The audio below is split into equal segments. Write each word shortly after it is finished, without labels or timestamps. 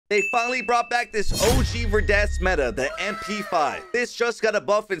They finally brought back this OG Verdansk meta, the MP5. This just got a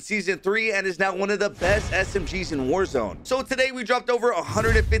buff in Season 3 and is now one of the best SMGs in Warzone. So today we dropped over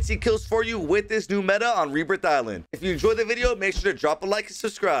 150 kills for you with this new meta on Rebirth Island. If you enjoyed the video, make sure to drop a like and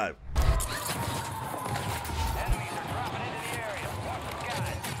subscribe.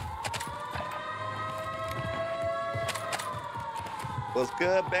 What's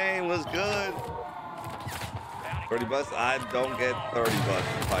good, Bane? What's good? 30 bucks? I don't get 30 bucks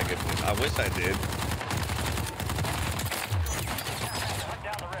if I get this. I wish I did.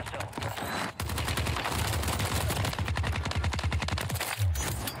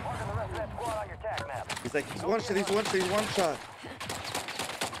 He's like, he's one shot, he's one shot, he's one shot.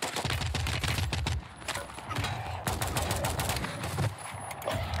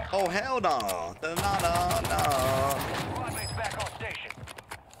 Oh, hell no. No.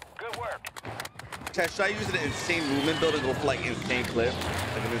 Chat, should I use an insane movement build to go for like insane clip?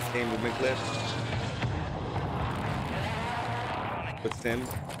 Like an insane movement clip? With Sims?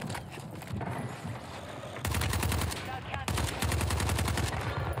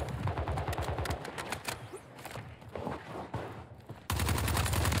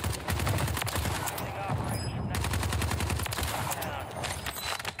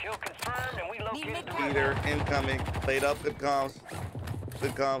 Kill confirmed and we located the Peter, incoming. Played up, good comms.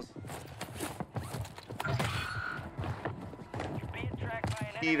 Good comms.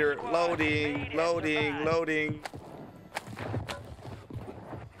 Peter, loading.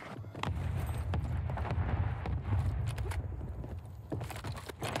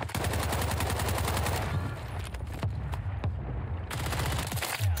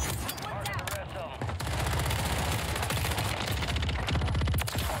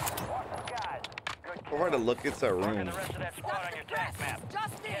 We're to look at our room. the rest of that squad on your attack map.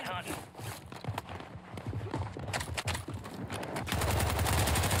 Get hunting.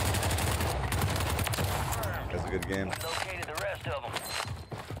 That's a good game. Located the rest of them.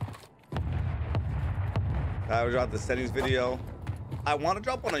 I will drop the settings video. I want to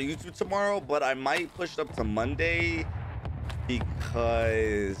drop one on YouTube tomorrow, but I might push it up to Monday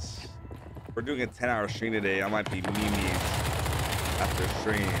because we're doing a 10-hour stream today. I might be memes after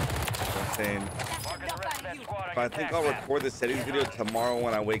stream. You know what I'm saying? But I think I'll record the settings video tomorrow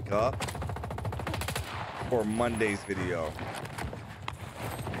when I wake up for Monday's video.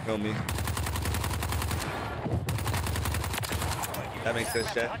 You feel me? That makes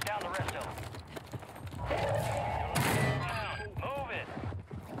sense, chat.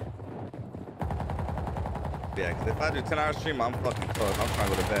 Yeah, because if I do 10-hour stream, I'm fucking close. I'm trying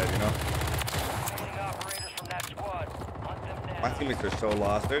to go to bed, you know? My teammates are so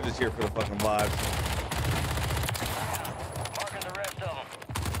lost. They're just here for the fucking vibes.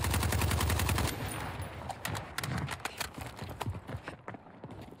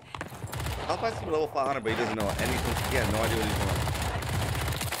 How if I see level 500, but he doesn't know anything? He has no idea what he's doing.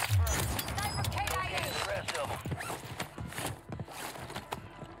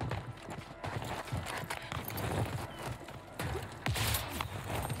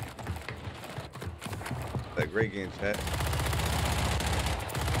 That great game, chat.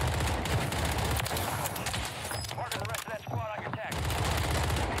 Marking the rest of that squad on your tag.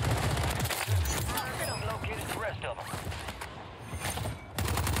 Located the rest of them.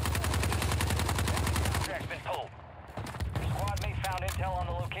 Track's been pulled. Squad mate found intel on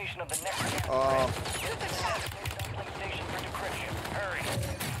the location of the next station for decryption. Hurry.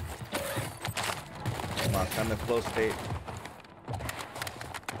 Come on, I'm in flow state.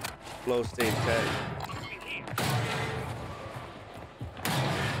 Flow state, chat.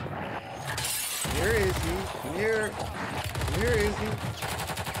 Where is he? Where is he?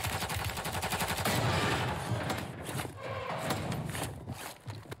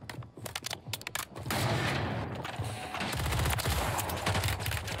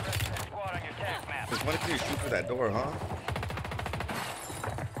 Just when can you shoot for that door, huh?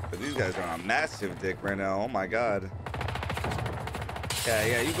 But these guys are on a massive dick right now. Oh my god.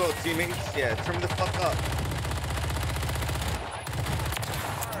 Yeah, you go, teammates. Yeah, turn the fuck up.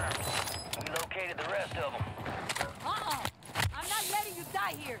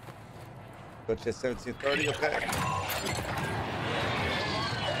 Go to 1730, okay?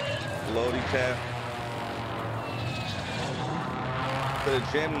 Loading tab. To the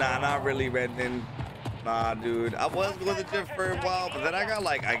gym? Nah, not really, Redden. Nah, dude. I was going to the gym for a while, but then I got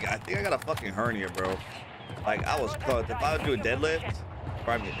like, I think I got a fucking hernia, bro. Like, I was cut. If I would do a deadlift,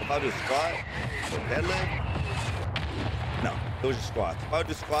 or if I would do a squat or deadlift, no, it was just squats. If I would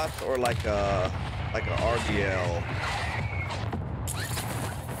do squats or like a RDL,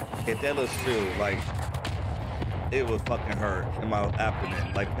 get deadlifts too. Like, it would fucking hurt in my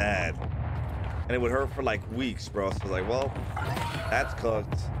abdomen, like bad. And it would hurt for like weeks, bro. So I was like, well, that's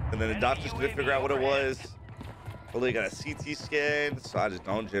cooked. And then the doctors couldn't figure out what it was. Well, they got a CT scan, so I just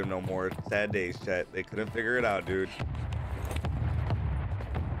don't gym no more. Sad days, chat. They couldn't figure it out, dude.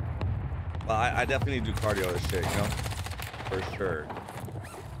 Well, I definitely do cardio this shit, you know? For sure.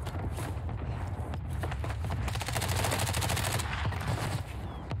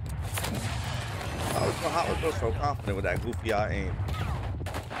 I was so confident with that goofy eye aim.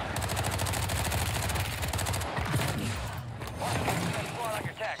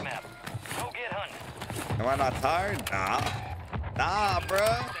 Am I not tired? Nah,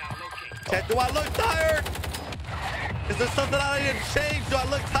 bruh. Chat, do I look tired? Is there something I need to change? Do I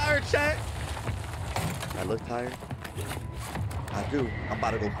look tired, chat? I look tired? I do. I'm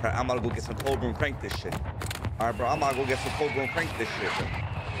about to go get some cold room, crank this shit. All right, bro. I'm about to go get some cold room, crank this shit, bro.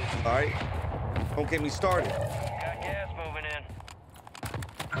 All right? Don't get me started. Got gas moving in.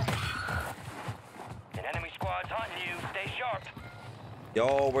 An enemy squad's hunting you. Stay sharp.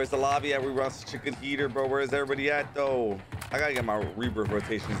 Yo, where's the lobby at? We run such a good heater, bro. Where's everybody at, though? I gotta get my Rebirth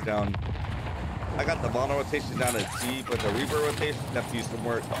rotations down. I got the mono rotation down to T, but the Rebirth rotation have to use some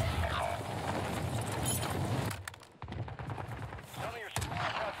work.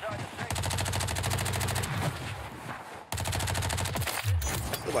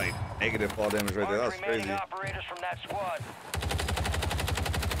 That's like negative fall damage right there. That was crazy. Operators from that squad.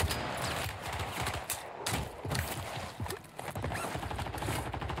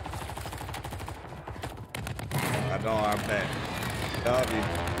 I know, I'm back. Copy.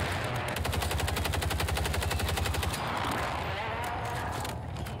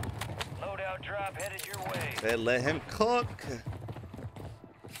 Loadout drop headed your way. They let him cook.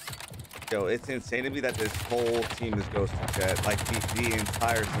 Yo, it's insane to me that this whole team is ghosted, chat. Like the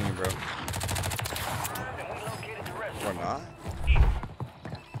entire team, bro. Or not?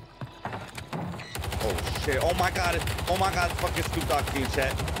 Oh shit! Oh my god! Oh my god! Fucking Scoop Dog team,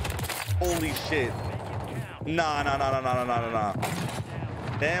 chat. Holy shit! Nah.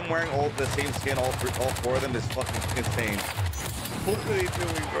 Them wearing all the same skin, all four of them is fucking insane. What are they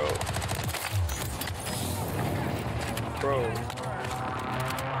doing, bro? Bro.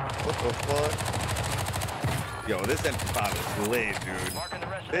 What the fuck? Yo, this MP5 is lit, dude.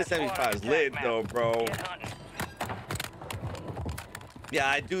 This MP5 is lit, though, bro. Yeah,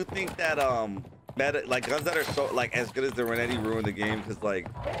 I do think that like guns that are so like as good as the Renetti ruined the game because like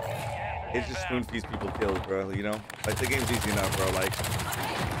it just spoon feeds people kills, bro. You know, like the game's easy enough, bro. Like,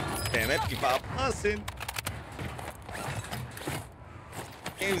 damn, MP5 bussin'.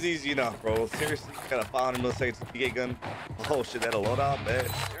 Game's easy enough, bro. Seriously, you got a 500 millisecond TK gun. Oh shit, that a loadout, man.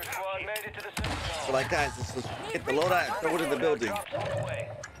 So like, guys, let's get the loadout and throw it in the building.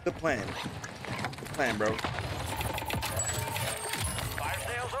 Good plan. Good plan, bro. Fire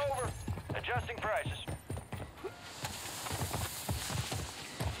sales over. Adjusting prices.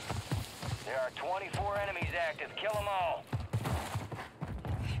 There are 24 enemies active. Kill them all.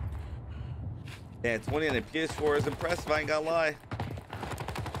 Yeah, 20 on the PS4 is impressive. I ain't gonna lie.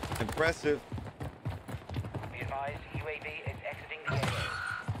 Impressive. Be advised, UAV is exiting the area.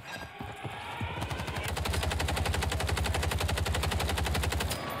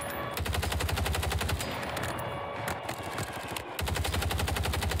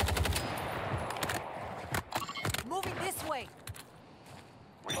 Moving this way.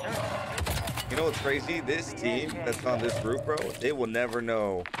 You know what's crazy? This team that's on this roof, bro, they will never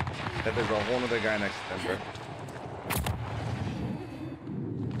know that there's a whole other guy next to them, bro.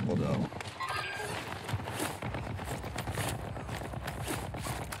 Hold up.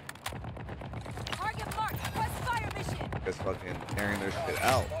 Target marked. Press fire mission. Just fucking tearing their shit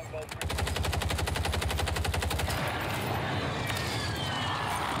out.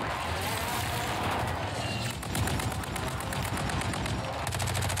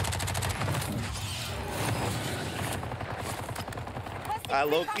 I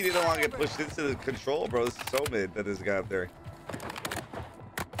low-key didn't want to get pushed into the control, bro. This is so mid that this guy up there.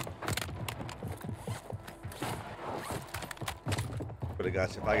 But I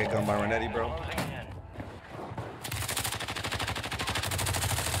got you if I get gun by Renetti, bro.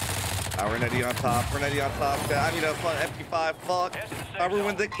 Renetti on top. Renetti on top. I need a MP5. Fuck. I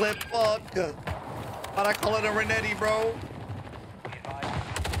ruined the clip. Fuck. How'd I call it a Renetti, bro?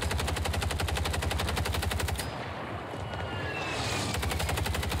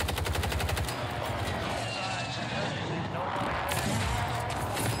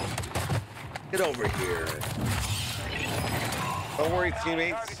 Get over here. Don't worry,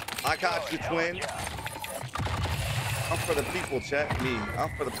 teammates. I got you, twin. I'm for the people, chat. Me. I'm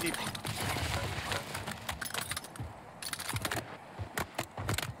for the people.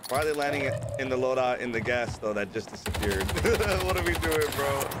 Why are they landing in the loadout in the gas though that just disappeared? What are we doing,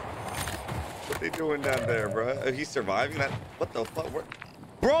 bro? What they doing down there, bro? He's surviving that? What the fuck?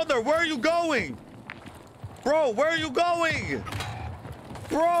 Brother, where are you going? Bro, where are you going?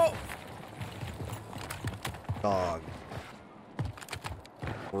 Bro. Dog.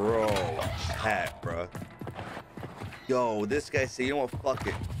 Bro. Chat, bro. Yo, this guy said, you know what? Fuck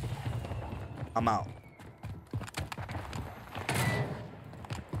it. I'm out.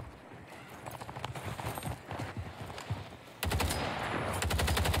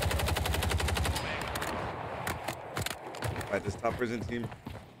 All right, this top prison team.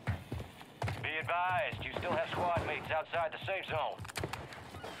 Be advised, you still have squad mates outside the safe zone.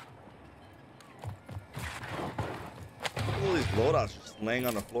 All these loadouts just laying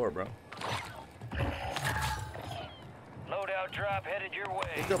on the floor, bro. Loadout drop headed your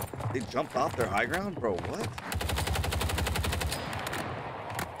way. They jumped off their high ground, bro. What?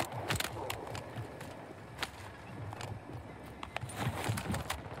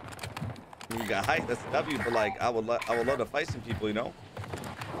 You got height, that's a W, but like I would love to fight some people, you know.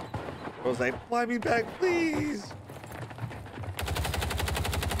 I was like, fly me back, please.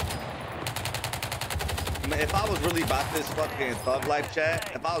 Man, if I was really about this fucking thug life,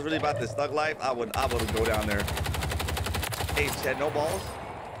 chat, if I was really about this thug life, I would go down there. Hey, chat, no balls.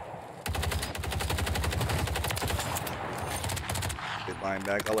 Get mine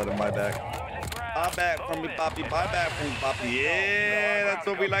back. I'll let him buy back. Buy back from me, Poppy. Buy back from me, Poppy. Yeah, that's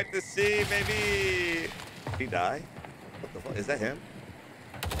what we like to see, baby. He die? What the fuck? Is that him?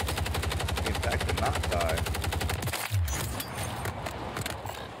 In fact, did not die.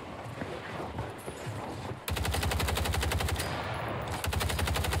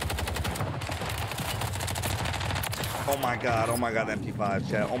 Oh my god, MP5,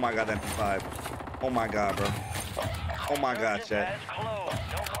 chat. Oh my god, MP5. Oh my god, bro. Oh my god, chat.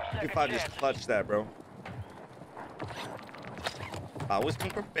 MP5 just clutched that, bro. I always come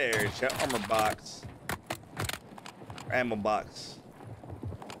prepared, chat. Armor box. Ammo box.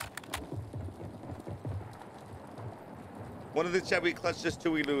 One of the chat we clutch, just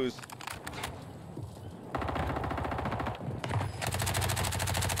two we lose.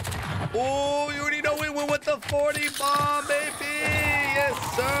 Oh, you already know we went with the 40 bomb, baby. Yes,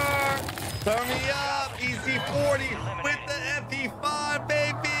 sir. Turn me up. Easy 40 with the MP5,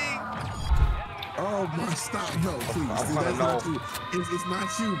 baby. Oh my, stop, no, please. I'm Dude, that's not you. It's not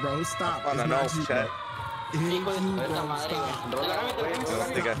you, bro. Stop. I It's don't know, not you, chat. bro. It ain't you, bro. Stop. I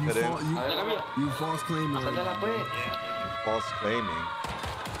don't think I fit in. You false claiming. False claiming.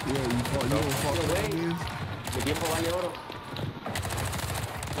 Yeah, you false claiming. Mi tiempo vale oro.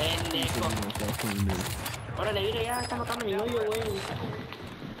 Pendejo. Órale, mira, ya está matando a mi novio, güey.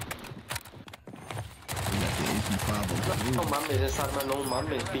 No mames, esa arma no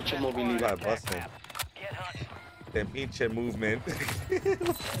mames, pinche movilidad. Busting. The pinche movement.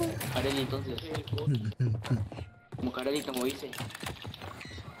 Carelli, entonces. Como Carelli, como dice.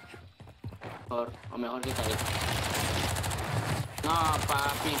 O mejor que Carelli. No,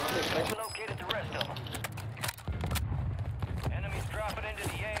 papi. Located the rest of them. Enemies dropping into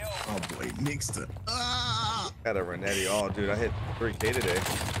the AO. Oh boy, Nixstah. Ah! Got a Renetti. Oh, dude, I hit 3K today.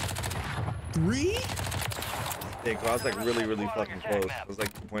 3? Yeah, I was like really fucking close. I was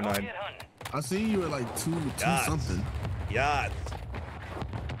like 2.9. I seen you at like 2 something. Yeah.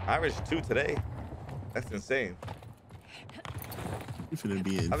 I averaged 2 today. That's insane. You finna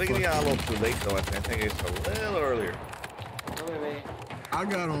be in. I think it got a little too late though. I think it's a little earlier. I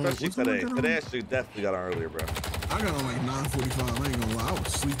got on. Especially today. Today actually definitely got on earlier, bro. I got on like 9:45. I ain't gonna lie. I was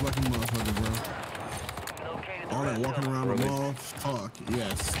asleep like a motherfucker, bro. All that walking around the mall. Fuck.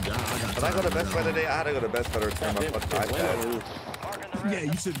 Yes. I got. When I go to Best Buy today, I had to go to Best Buy to return my fucking iPad. Yeah,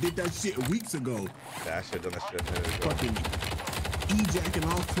 you should did that shit weeks ago. Yeah, I should have done that shit a minute ago. Fucking E-jacking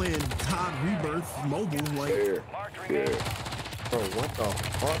off playing COD Rebirth mobile. Like, bro, what the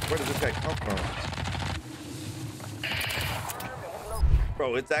fuck? Where did this guy come from?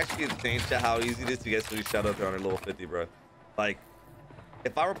 Bro, it's actually insane to how easy it is to get somebody shot up there on a level 50, bro. Like,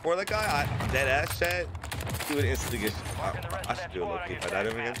 if I report that guy, dead ass chat, he would instantly get. I should do a low key if I died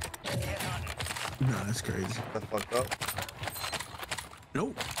him again. nah, that's crazy. That's fucked up.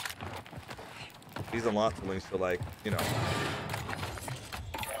 Nope. He's a lot to link, so like, you know.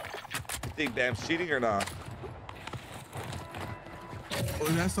 You think Bam's cheating or not?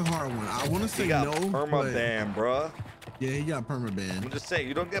 Well, that's the hard one. I want to say He got no. perma-ban, bruh. Yeah, he got perma-ban. I'm just saying,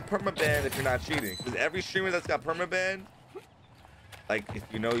 you don't get perma-ban if you're not cheating. Because every streamer that's got perma-ban, like, if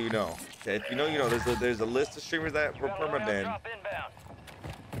you know, you know. Okay, if you know, you know. There's a list of streamers that were perma-ban.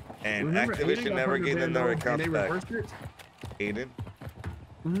 And Remember, Activision never gave them their accounts back. It? Aiden?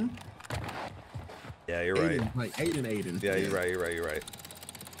 Mm-hmm. Yeah, you're right. Aiden, like Aiden. Yeah, you're right.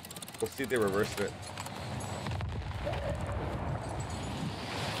 We'll see if they reverse it.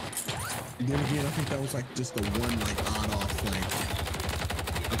 And then again, I think that was like just the one like odd off thing.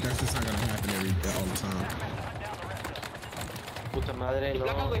 Like that's just not gonna happen all the time. Puta madre, no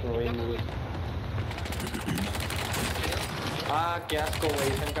ven. Ah, qué asco, güey.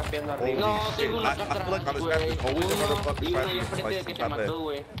 Están campeando arriba. No, tengo una acá atrás, güey. Y una ahí enfrente de que te mató,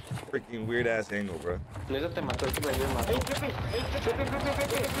 güey. Freaking weird ass angle, bro. No, eso te mató, el que me dio mató.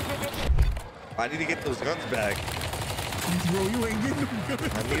 I need to get those guns back. Bro, you ain't getting them good.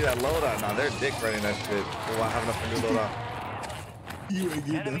 I need that loadout now. They're dick running that shit. Oh, I have enough for new loadout. You ain't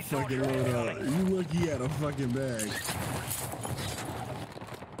getting that fucking loadout. You lucky you had a fucking bag.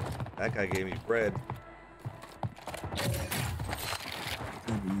 That guy gave me bread.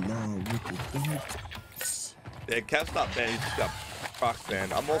 Yeah, Cap stop ban. You just got prox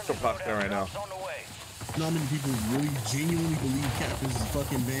banned. I'm also prox banned right now. Not many people really genuinely believe Cap is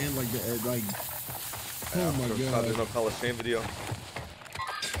fucking banned like that. Like, oh my god. There's no Call of Shame video.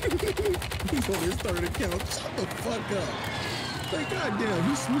 He's on his third account. Shut the fuck up. Like, goddamn,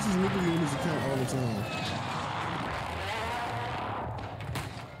 he switches literally on his account all the time.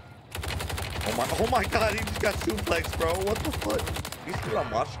 Oh my god, he just got suplex, bro. What the fuck? You see what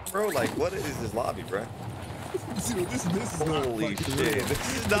I'm watching, bro? Like, what is this lobby, bro? Dude, this is holy shit. Real.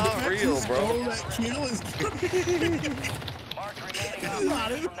 This is not real, bro. That kill is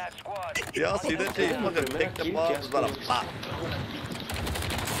Y'all see that shit? He fucking picked them up. It's about to pop.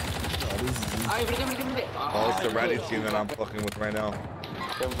 Oh, it's the ready team that I'm fucking with right now.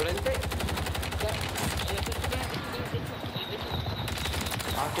 Aguanta.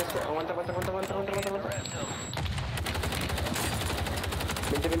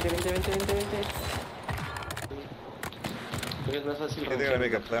 Vente. Es más fácil. Are they gonna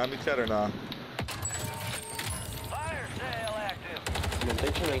make a play on me, chat, or not? Fire sale active. En el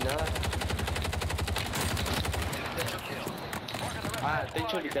techo no hay nada. Ah, el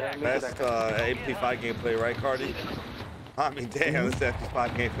techo literalmente. Best MP5 gameplay, right, Cardi? I mean, damn, this MP5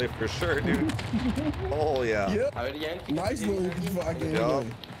 gameplay for sure, dude. Oh, yeah. Yep. A ver, ya el Nice little MP5 gameplay. Yup.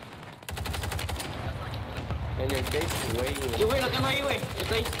 En el techo, güey. Sí, güey, lo tengo ahí, güey.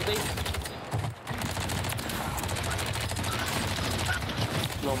 Está ahí.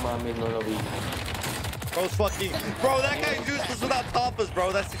 No mames, no lo vi. Bro's fucking... Bro, that guy useless without Tompas,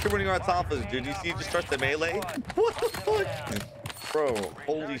 bro. That's the kid running around Tompas, dude. You see, he just starts the melee? What the fuck? Bro,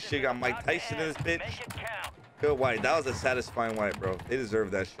 holy shit, got Mike Tyson in this bitch. Good white. That was a satisfying white, bro. They deserve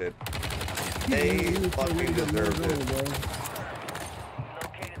that shit. They fucking deserve it.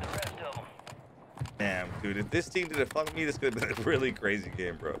 Damn, dude. If this team didn't fuck me, this could have been a really crazy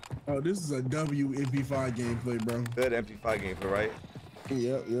game, bro. Oh, this is a W MP5 gameplay, bro. Good MP5 gameplay, right?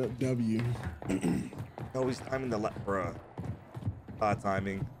 Yep, W. Oh, he's timing the left, bro.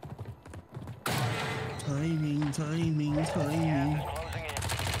 Timing. Timing. Good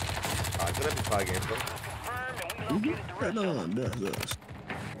MP5 gameplay. Right on, that's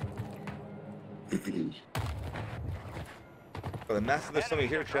For the master, there's somebody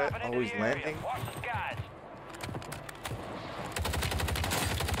here, chat. Oh, he's landing.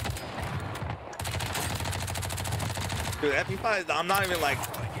 Dude, MP5, I'm not even like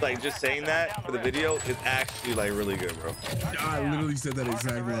just saying that for the video. It's actually like really good, bro. I literally said that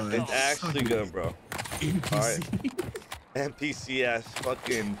exact line. It's actually good, bro. NPC. All right. NPCS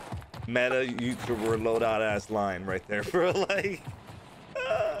fucking meta YouTuber loadout ass line right there, bro. Like,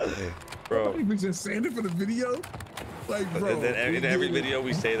 bro. You just saying it for the video? Like, bro. And then in every video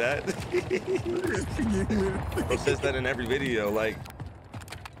we say that. Bro says that in every video, like.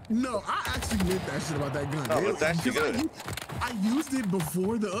 No, I actually meant that shit about that gun. No, it's actually good. I used it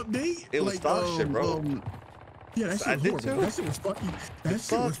before the update. It was dog shit, bro. Yeah, that shit was horrible. That shit was fucking. That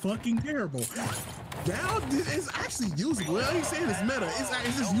shit was fucking terrible. Now it's actually usable. I ain't saying it's meta.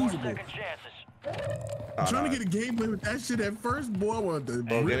 It's just usable. I'm trying to get a gameplay with that shit at first, boy. I wanted to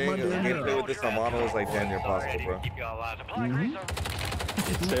rip my damn head gameplay with this on mono is like damn near impossible, bro.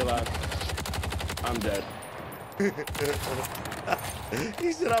 Stay alive. I'm dead.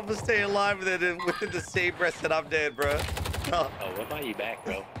 He said I'm gonna stay alive, and then within the same breath said I'm dead, bro. No. Oh, what about you back,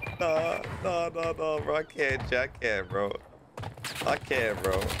 bro? No, bro. I can't, bro. I can't,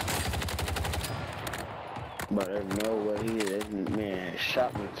 bro. But there's no way he is. Man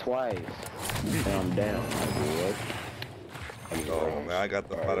shot me twice. And I'm down. Oh, man, I got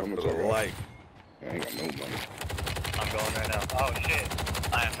the fighter for the life. I ain't got no money. I'm going right now. Oh, shit.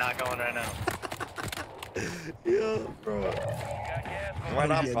 I am not going right now. Yeah, bro. Why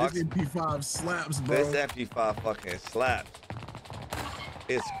not, this MP5 slaps, bro. This MP5 fucking slaps.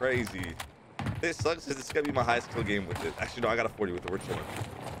 It's crazy. This sucks because it's gonna be my high skill game with it. Actually, no, I got a 40 with it. We're chilling.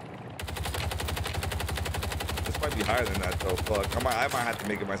 This might be higher than that though. Fuck. I might have to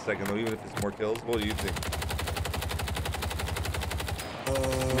make it my second though, even if it's more kills. What do you think?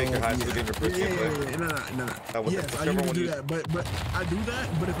 Make your high skill game your first gameplay. No. Yes, I usually do that, but I do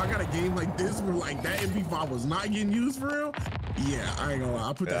that. But if I got a game like this where like that MP5 was not getting used for real, yeah, I ain't gonna lie.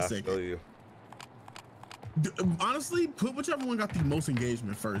 I'll put that second. I feel you. Honestly, put whichever one got the most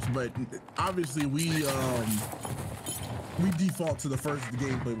engagement first. But obviously, we default to the first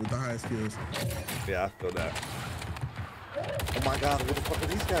gameplay with the highest skills. Yeah, I feel that. Oh my God, what the fuck are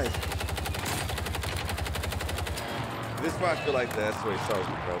these guys? This is where I feel like the SOA sells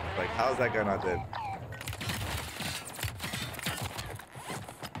me, bro. Like, how's that guy not dead?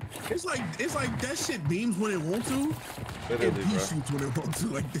 It's like that shit beams when it want to. Literally, and he shoots when it want to.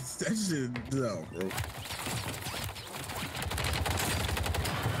 Like this, that shit, no, bro.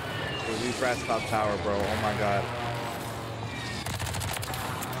 Dude, these rats top tower, bro. Oh my God.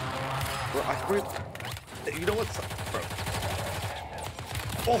 Bro, I quit. You know what's bro?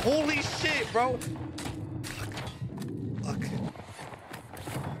 Oh, holy shit, bro. Fuck.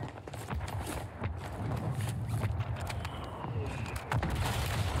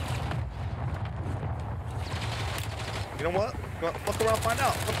 You know what? Fuck around, find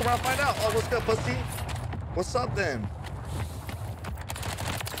out. Fuck around, find out. Oh, what's good, pussy? What's up then?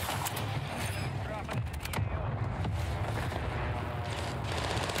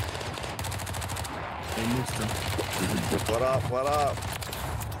 Hey, Nixstah. What up? What up?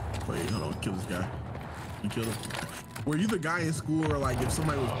 Wait, hold on. Kill this guy. You killed him. Were you the guy in school where, like, if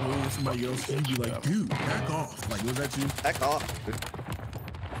somebody was bullying somebody else, you'd be like, dude, back off? Like, was that you? Back off.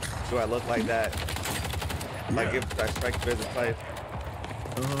 Do I look like that? Yeah. Like, if I strike visit type.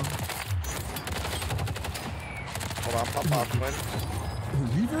 Hold on, pop off, Quinn.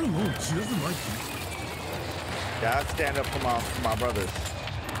 Leave her alone. She doesn't like you. Yeah, I'd stand up for my brothers.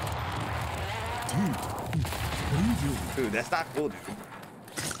 Dude, what are you doing? Dude, that's not cool, dude.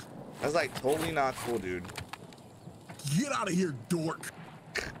 That's like totally not cool, dude. Get out of here, dork.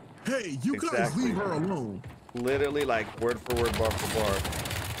 Hey, you guys leave her alone. Literally like word for word, bar for bar.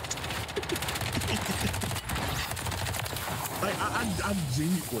 Like I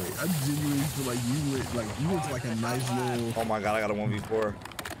genuinely feel like you went like a nice little. Oh my God, I got a 1v4.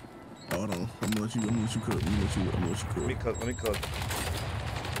 Hold on, I'm gonna let you cook. I'm gonna let you cook. Let me cook.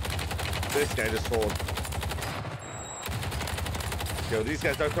 This guy just sold. Yo, these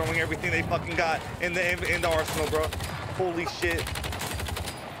guys are throwing everything they fucking got in the arsenal, bro. Holy shit.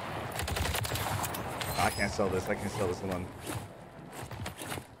 I can't sell this. Alone.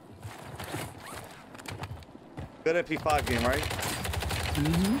 Good MP5 game, right?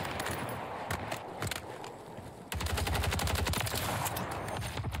 Mm-hmm.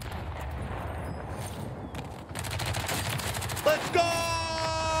 Let's go!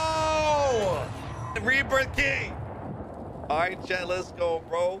 Rebirth King! Alright, chat, let's go,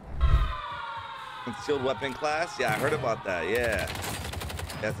 bro. Concealed weapon class? Yeah, I heard about that, yeah.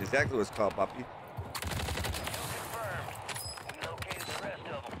 That's exactly what it's called, Poppy.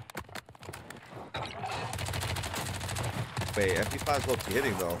 Wait, MP5's low-key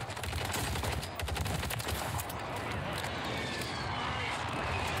hitting, though.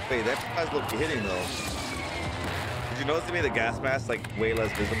 Wait, that MP5's low-key hitting, though. Did you notice they made the gas mask, like, way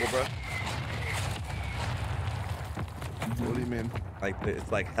less visible, bro? What do you mean? Like,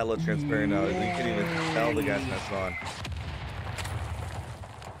 it's like hella transparent now. You can't even tell the gas mask on.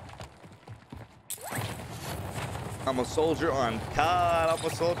 I'm a soldier on COD. I'm a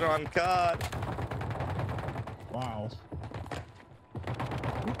soldier on COD. Wow.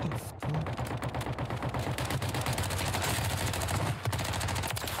 What the fuck?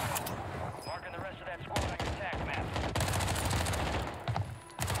 Marking the rest of that squad on your attack map.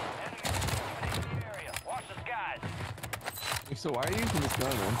 Watch the skies. So why are you using this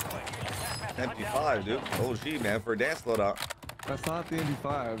gun, man? MP5, dude. OG, man, for a dance loadout. That's not the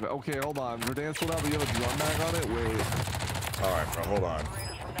MP5. Okay, hold on. For dance loadout, but you have a drum mag on it? Wait. All right, bro. Hold on.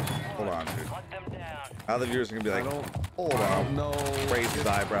 Hold on, dude. Now the viewers are gonna be like, hold on. No. Raise his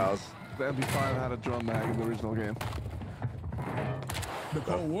eyebrows. The MP5 had a drum mag in the original game. The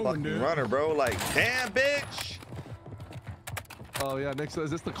Cold War Fucking dude. runner, bro. Like, damn, bitch. Oh yeah, Nixstah,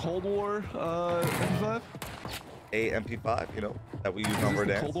 is this the Cold War MP5? A MP5, you know, that we use on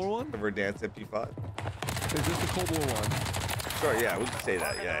Verdansk. Cold War one? The Verdansk MP5. Is this the Cold War one? Sure, yeah, we can say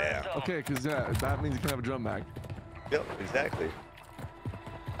that. Yeah. Okay, because yeah, that means you can have a drum mag. Yep, exactly.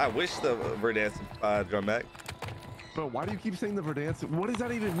 I wish the Verdansk drum mag. Bro, why do you keep saying the Verdansk? What does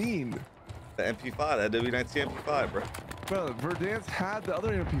that even mean? The MP5, that W19 MP5, bro. Bro, Verdansk had the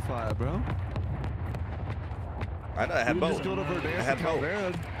other MP5, bro. I know, I had You both. just go to Verdansk I had and both.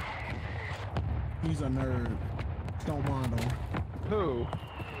 Calvera. He's a nerd. Don't mind him. Who?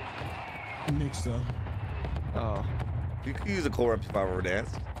 Nixstah. Oh. You can use a core MP5 over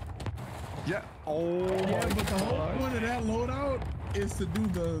dance. Yeah. Oh Yeah, my but the whole God. point of that loadout is to do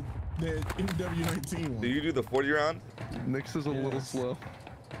the MW19 one. Do you do the 40 round? Nixstah's a little slow.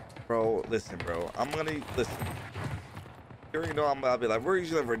 Bro, listen, bro. I'm gonna listen. You already know I'll be like, we're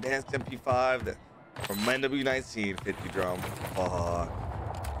using the Verdansk MP5 from MW19 50 drum.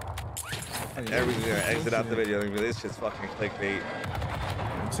 Everything's gonna exit out the video. This shit's fucking clickbait.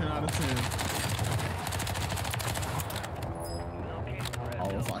 10 out of 10. Oh,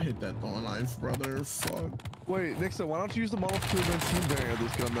 if I hit that throwing knife, brother, fuck. Wait, Nixstah, why don't you use the model 2019 variant of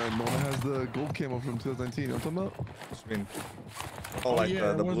this gun then? The one that has the gold camo from 2019. You know what I'm talking about? What you mean? Oh, like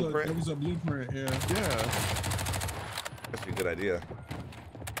yeah, the blueprint? It was a blueprint, yeah. Yeah. That's a good idea.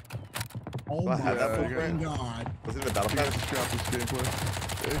 Oh I my had that blueprint. God. Was it in the battle You guys pass? just scrap this gameplay.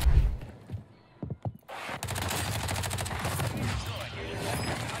 Okay.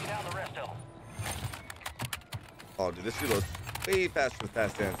 Down the rest of them. Oh, dude, this reloads way faster than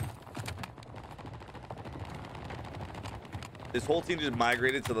fast dance. This whole team just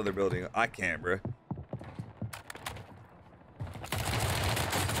migrated to the other building. I can't, bro.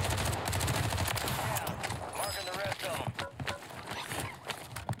 Marking the rest of them.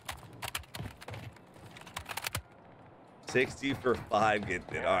 60 for 5 get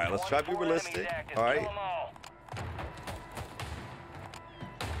it. All right, let's try to be realistic. All right.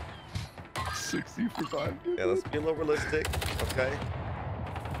 60 for 5. Yeah, let's be a little realistic. Okay.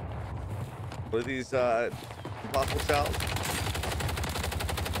 What are these impossible chows?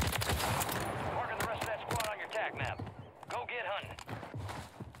 Marking the rest of that squad on your tac map. Go get hunting.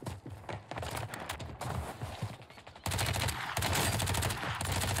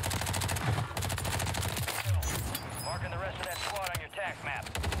 Marking the rest of that squad on your tac map.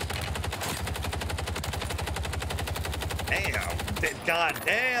 Damn. God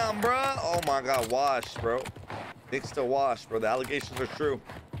damn, bro. Oh my God, wash, bro. Nixstah wash, bro. The allegations are true.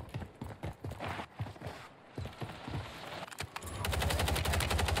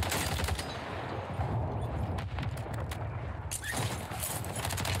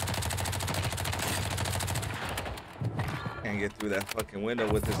 Can't get through that fucking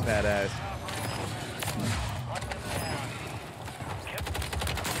window with this fat ass.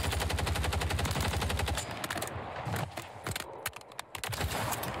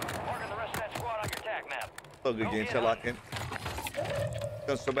 Marking the rest of that squad on your tac map. So good game, Sherlock.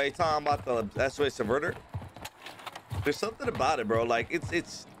 So by talking about the SOA Subverter, there's something about it, bro. Like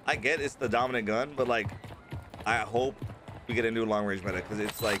it's I get it's the dominant gun, but like I hope we get a new long range meta because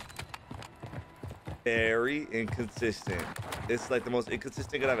it's like very inconsistent. It's like the most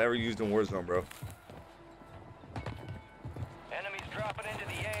inconsistent gun I've ever used in Warzone, bro. Enemies dropping into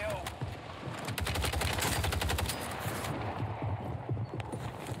the AO.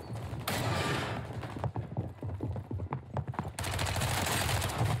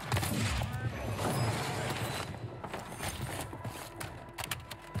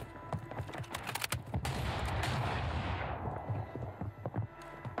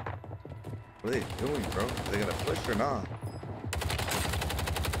 What are they doing, bro? Are they gonna push or not?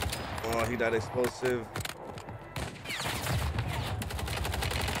 Oh, he died explosive.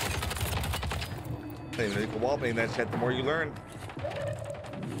 Hey, you can wallbang that shit. The more you learn.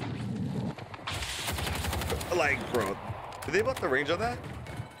 Like, bro, did they about the range on that?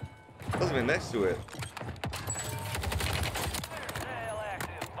 Wasn't even next to it.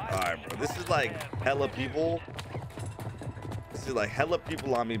 All right, bro. This is like hella people. This is like hella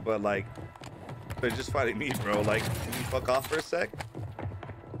people on me, but like they're just fighting me, bro. Like, can you fuck off for a sec?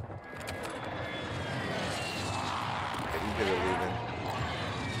 Okay, he's good at leaving.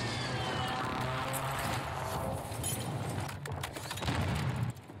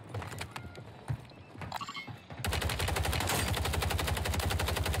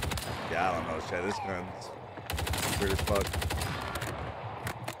 Yeah, I don't know, Chad. This gun's weird as fuck.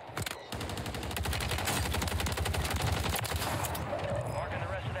 Marking the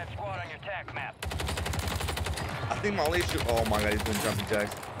rest of that squad on your tac map. I think my only issue. Oh my God, he's doing jumping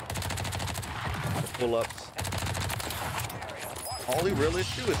jacks. Pull ups. Only real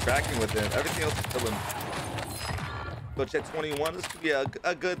issue is tracking with him. Everything else is killing. Coach at 21. This could be a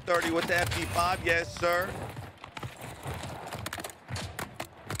good 30 with the MP5. Yes, sir.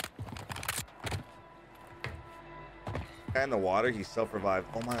 Guy in the water, he self-revived.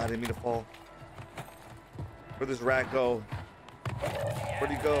 Oh my God, I didn't mean to fall. Where'd this rat go?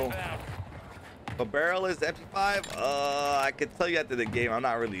 Where'd he go? What barrel is the MP5? I could tell you after the game. I'm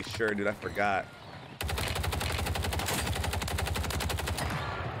not really sure, dude. I forgot.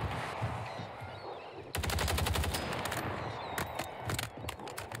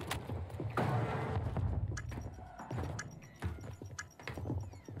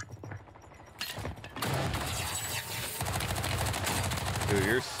 Dude,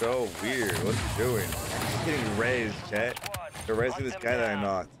 you're so weird. What are you doing? He's getting raised, chat. They're raising this guy that I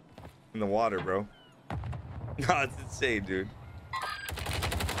knocked in the water, bro. No, it's insane, dude.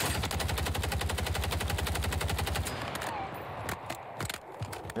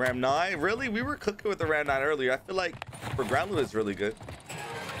 Ram 9? Really? We were cooking with the Ram 9 earlier. I feel like for ground loot, it's really good.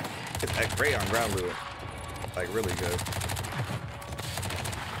 It's like great on ground loot. Like, really good.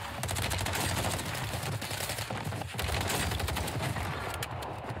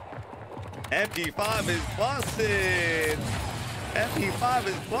 MP5 is busted. MP5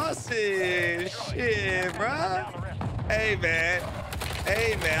 is busted. Shit, bruh. Hey, man.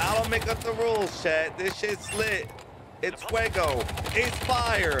 Hey, man. I don't make up the rules, chat. This shit's lit. It's fuego. It's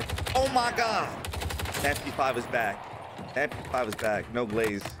fire. Oh, my God. MP5 is back. MP5 is back. No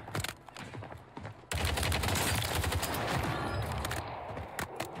glaze.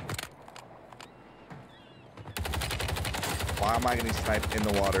 Why am I getting sniped in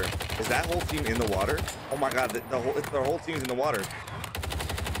the water? Is that whole team in the water? Oh my God, the whole team's in the water.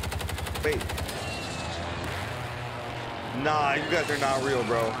 Wait. Nah, you guys are not real,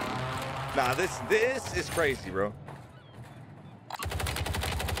 bro. Nah, this is crazy, bro.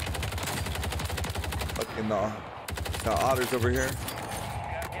 Fucking the otters over here.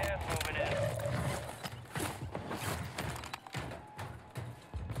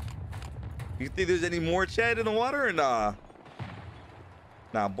 You think there's any more Chad in the water or nah?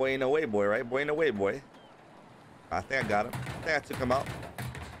 Nah, boy ain't no way, boy, right? Boy ain't no way, boy. I think I got him. I think I took him out.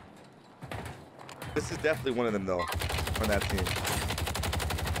 This is definitely one of them, though, on that team.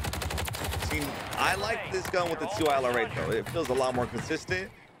 See, I like this gun with the 2 ILR8, though. It feels a lot more consistent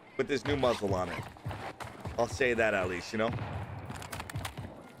with this new muzzle on it. I'll say that at least, you know?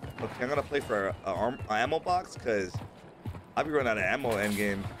 Okay, I'm gonna play for an ammo box, because I'll be running out of ammo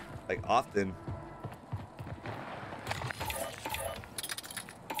endgame, like, often.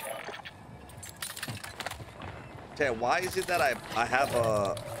 Why is it that I have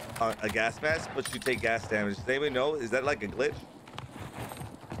a gas mask, but you take gas damage? Does anybody know? Is that like a glitch?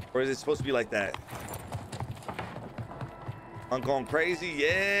 Or is it supposed to be like that? I'm going crazy.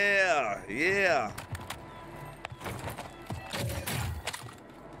 Yeah. Yeah.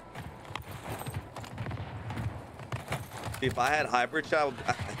 If I had hybrid shot,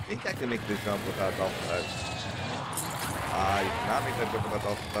 I think I can make this jump without Dolphin Dive. You cannot make that jump without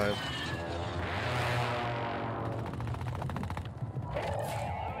Dolphin Dive.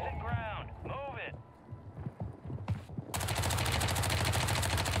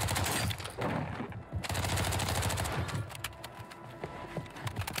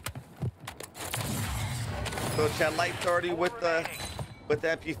 So chat, light 30 with the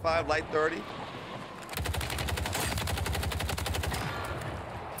MP5, light 30.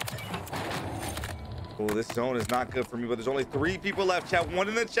 Oh, this zone is not good for me, but there's only 3 people left, chat. 1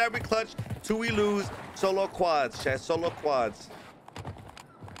 in the chat we clutch, 2 we lose. Solo quads, chat, solo quads.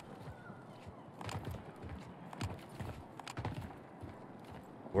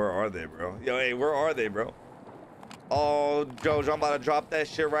 Where are they, bro? Yo, hey, where are they, bro? Oh, Joe, I'm about to drop that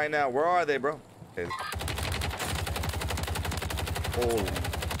shit right now. Where are they, bro? Okay. Holy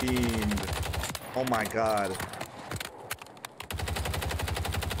fiend. Oh my God.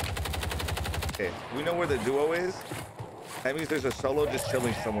 Okay, we know where the duo is. That means there's a solo just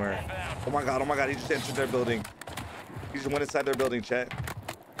chilling somewhere. Oh my God, he just entered their building. He just went inside their building, chat.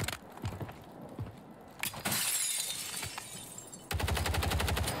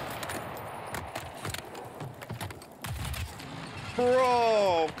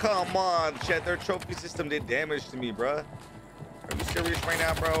 Bro, come on, chat. Their trophy system did damage to me, bruh. Are you serious right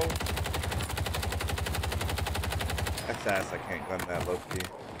now, bro? That's ass. I can't gun that low-key.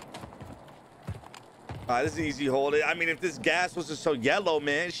 This is easy hold. I mean, if this gas was just so yellow,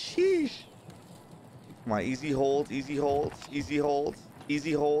 man, sheesh. Come on, easy holds, easy holds, easy holds,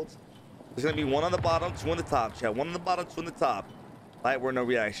 easy holds. There's gonna be 1 on the bottom, 2 on the top, chat. 1 on the bottom, 2 on the top. Light, we're no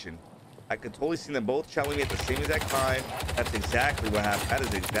reaction. I could totally see them both challenging me at the same exact time. That's exactly what happened. That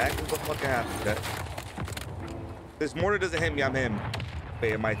is exactly what fucking happened, chat. This mortar doesn't hit me, I'm him.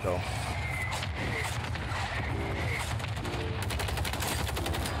 Wait, it might though.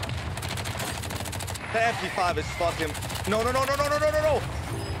 The MP5 is fucking. No. Ooh,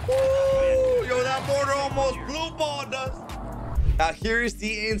 yo, that mortar almost blue balled us. Now here's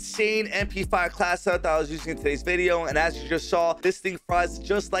the insane MP5 class setup that I was using in today's video, and as you just saw, this thing fries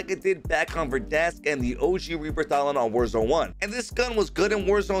just like it did back on Verdansk and the OG Rebirth Island on Warzone 1. And this gun was good in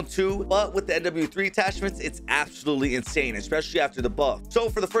Warzone 2, but with the NW3 attachments, it's absolutely insane, especially after the buff. So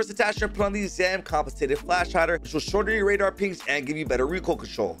for the first attachment, put on the ZAM compensated flash hider, which will shorten your radar pings and give you better recoil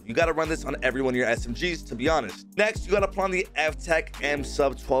control. You got to run this on every one of your SMGs, to be honest. Next, you got to put on the F-Tech M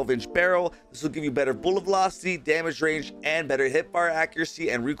sub 12-inch barrel. This will give you better bullet velocity, damage range, and better hipfire accuracy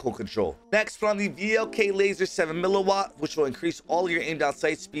and recoil control. Next, put on the VLK laser 7 milliwatt, which will increase all your aim down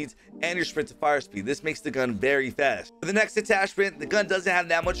sight speeds and your sprint to fire speed. This makes the gun very fast. For the next attachment, the gun doesn't have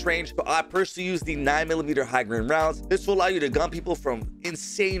that much range, but I personally use the 9mm high grain rounds. This will allow you to gun people from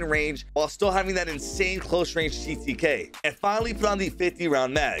insane range while still having that insane close range TTK. And finally, put on the 50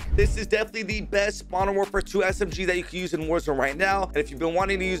 round mag. This is definitely the best Modern Warfare 2 SMG that you can use in Warzone right now. And if you've been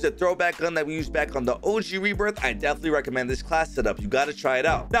wanting to use the throwback gun that we used back on the OG Rebirth, I definitely recommend this class setup. You got to try it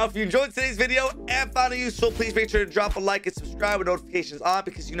out. Now, if you enjoyed today's video and found it useful, please make sure to drop a like and subscribe with notifications on,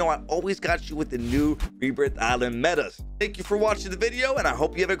 because you know I always got you with the new Rebirth Island metas. Thank you for watching the video, and I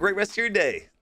hope you have a great rest of your day.